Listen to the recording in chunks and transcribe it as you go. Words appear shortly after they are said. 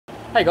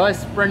Hey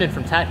guys, Brendan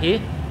from Tat here.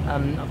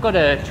 I've got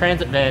a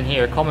transit van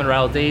here, a common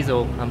rail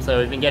diesel. So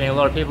we've been getting a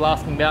lot of people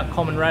asking about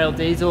common rail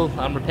diesel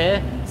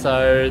repair.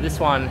 So this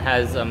one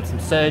has some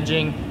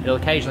surging. It'll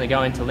occasionally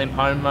go into limp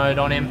home mode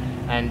on him,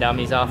 and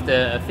he's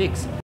after a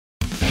fix.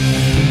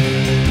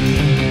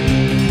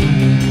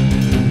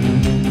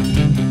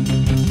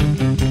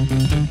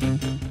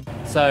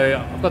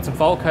 So I've got some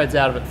fault codes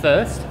out of it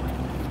first.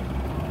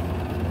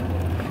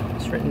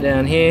 It's written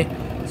down here.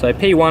 So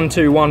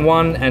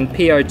p1211 and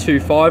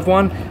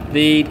p0251.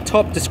 The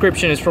top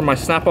description is from my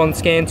snap-on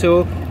scan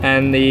tool,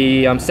 and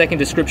the second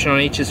description on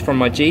each is from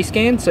my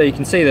G-scan. So you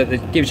can see that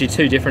it gives you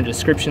two different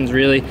descriptions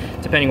really,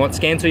 depending what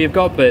scan tool you've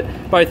got, but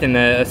both in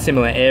a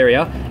similar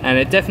area. And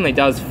it definitely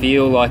does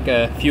feel like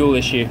a fuel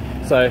issue.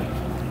 So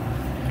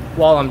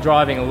while I'm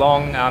driving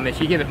along,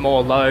 if you give it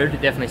more load,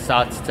 it definitely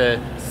starts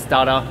to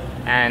stutter,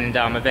 and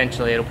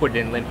eventually it'll put it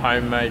in limp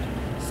home mode.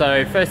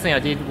 So first thing I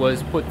did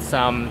was put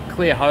some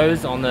clear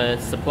hose on the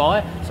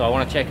supply. So I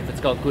want to check if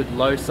it's got good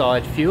low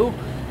side fuel,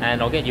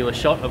 and I'll get you a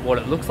shot of what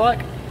it looks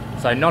like.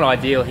 So not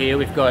ideal here,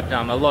 we've got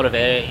a lot of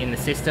air in the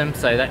system,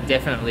 so that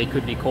definitely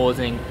could be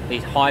causing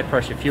these high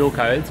pressure fuel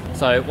codes.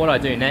 So what I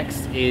do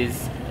next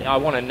is I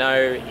want to know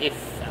if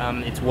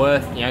it's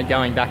worth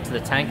going back to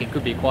the tank. It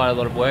could be quite a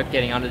lot of work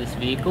getting under this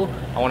vehicle.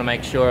 I want to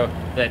make sure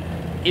that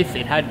if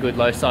it had good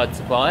low side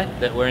supply,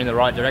 that we're in the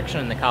right direction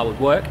and the car would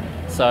work.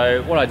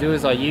 So what I do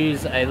is I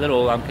use a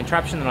little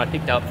contraption that I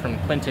picked up from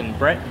Clinton and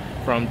Brett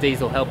from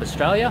Diesel Help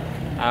Australia.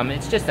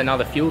 It's just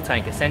another fuel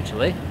tank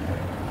essentially.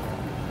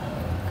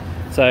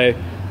 So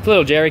it's a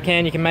little jerry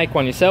can, you can make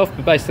one yourself,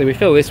 but basically we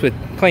fill this with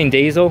clean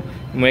diesel,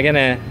 and we're going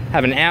to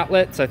have an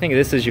outlet. So think of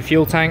this as your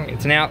fuel tank.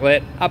 It's an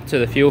outlet up to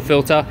the fuel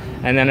filter,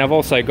 and then I've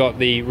also got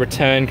the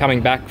return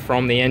coming back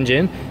from the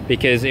engine,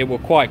 because it will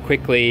quite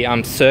quickly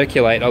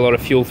circulate a lot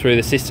of fuel through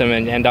the system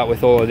and end up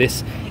with all of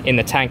this in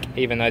the tank,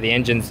 even though the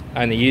engine's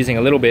only using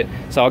a little bit.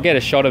 So I'll get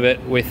a shot of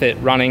it with it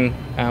running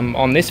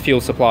on this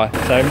fuel supply.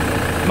 So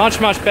much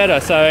better.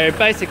 So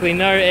basically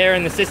no air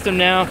in the system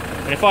now,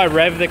 and if I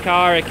rev the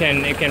car, it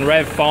can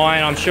rev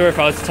fine. I'm sure if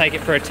I was to take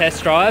it for a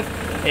test drive,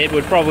 it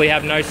would probably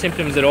have no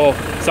symptoms at all.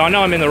 So I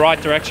know I'm in the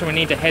right direction. We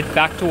need to head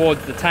back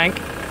towards the tank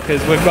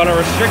because we've got a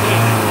restriction.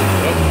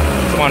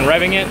 Oh, someone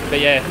revving it,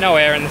 but yeah, no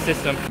air in the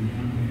system.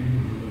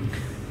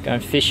 Going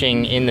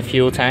fishing in the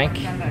fuel tank,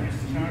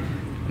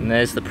 and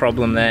there's the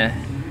problem there.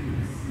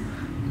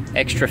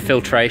 Extra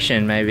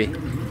filtration maybe.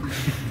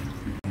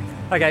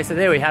 Okay, so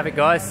there we have it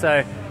guys.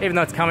 So even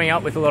though it's coming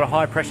up with a lot of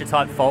high pressure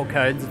type fault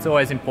codes, it's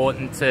always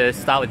important to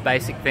start with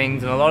basic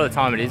things, and a lot of the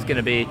time it is going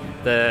to be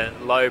the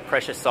low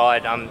pressure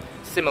side.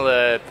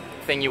 Similar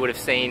thing you would have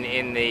seen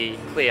in the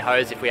clear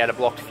hose if we had a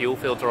blocked fuel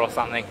filter or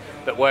something,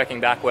 but working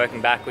back,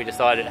 we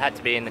decided it had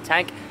to be in the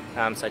tank.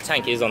 So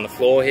tank is on the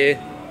floor here.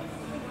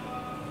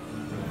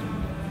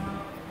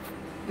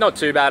 Not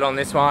too bad on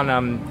this one.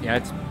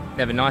 It's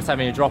never nice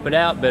having to drop it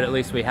out, but at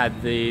least we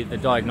had the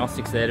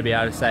diagnostics there to be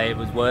able to say it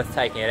was worth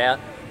taking it out.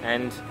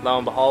 And lo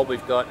and behold,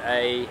 we've got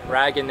a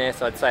rag in there,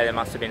 so I'd say there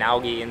must have been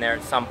algae in there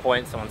at some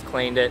point. Someone's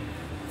cleaned it.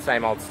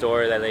 Same old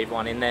story, they leave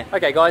one in there.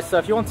 Okay guys, so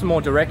if you want some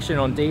more direction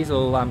on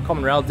diesel,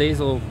 common rail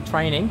diesel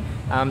training,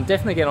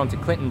 definitely get on to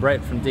Clinton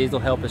Brett from Diesel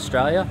Help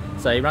Australia.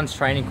 So he runs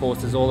training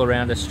courses all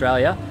around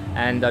Australia,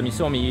 and you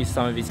saw me use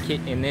some of his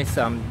kit in this.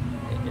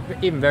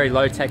 Even very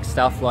low tech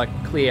stuff like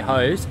clear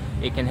hose,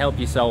 it can help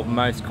you solve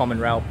most common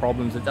rail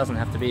problems. It doesn't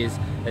have to be as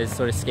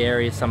sort of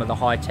scary as some of the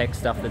high tech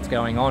stuff that's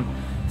going on.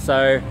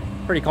 So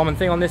pretty common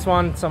thing on this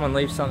one, someone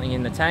leaves something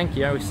in the tank.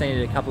 We've seen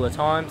it a couple of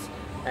times.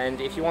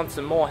 And if you want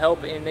some more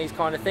help in these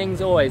kind of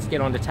things, always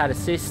get on to Tat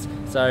Assist,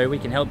 so we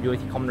can help you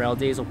with your common rail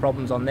diesel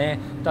problems on there,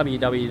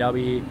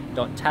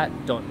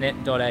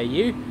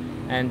 www.tat.net.au.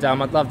 And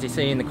I'd love to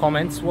see in the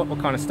comments what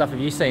kind of stuff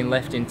have you seen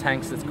left in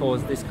tanks that's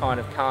caused this kind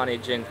of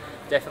carnage, and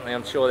definitely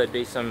I'm sure there'd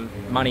be some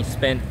money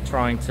spent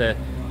trying to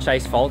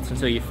chase faults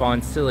until you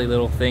find silly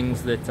little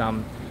things that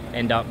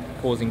end up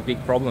causing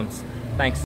big problems. Thanks.